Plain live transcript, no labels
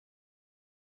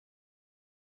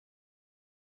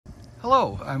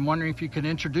Hello, I'm wondering if you could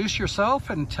introduce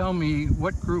yourself and tell me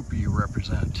what group you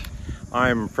represent.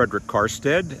 I'm Frederick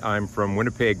Karstead. I'm from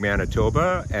Winnipeg,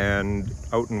 Manitoba, and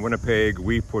out in Winnipeg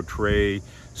we portray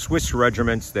Swiss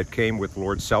regiments that came with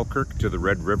Lord Selkirk to the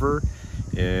Red River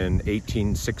in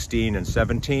 1816 and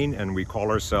 17, and we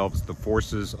call ourselves the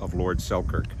Forces of Lord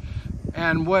Selkirk.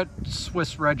 And what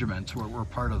Swiss regiments were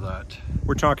part of that?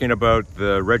 We're talking about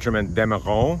the Regiment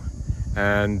d'Emeraunt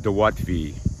and de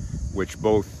Watteville, which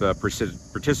both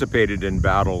participated in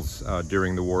battles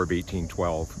during the War of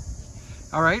 1812.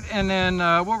 All right, and then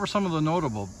what were some of the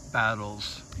notable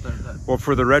battles? Well,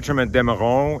 for the Regiment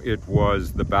d'Emeraunt, it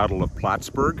was the Battle of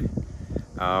Plattsburgh,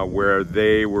 where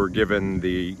they were given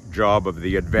the job of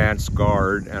the advance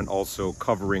guard and also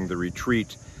covering the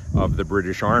retreat of the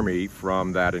British Army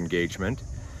from that engagement.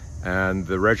 And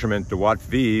the Regiment de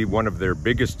Watteville, one of their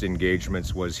biggest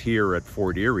engagements was here at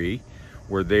Fort Erie,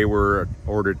 where they were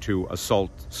ordered to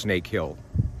assault Snake Hill.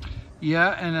 Yeah,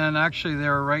 and then actually they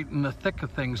were right in the thick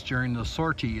of things during the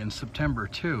sortie in September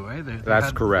too, eh?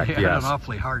 That's correct, they had yes. an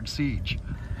awfully hard siege.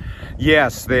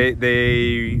 Yes,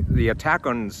 the attack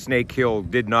on Snake Hill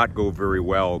did not go very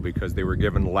well because they were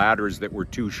given ladders that were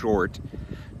too short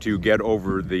to get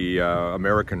over the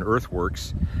American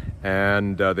earthworks,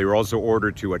 and they were also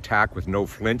ordered to attack with no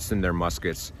flints in their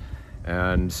muskets.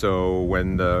 And so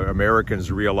when the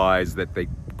Americans realized that they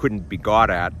couldn't be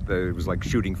got at, it was like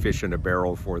shooting fish in a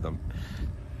barrel for them.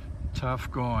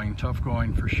 Tough going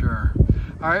for sure.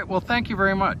 All right, well, thank you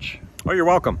very much. Oh, you're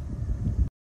welcome.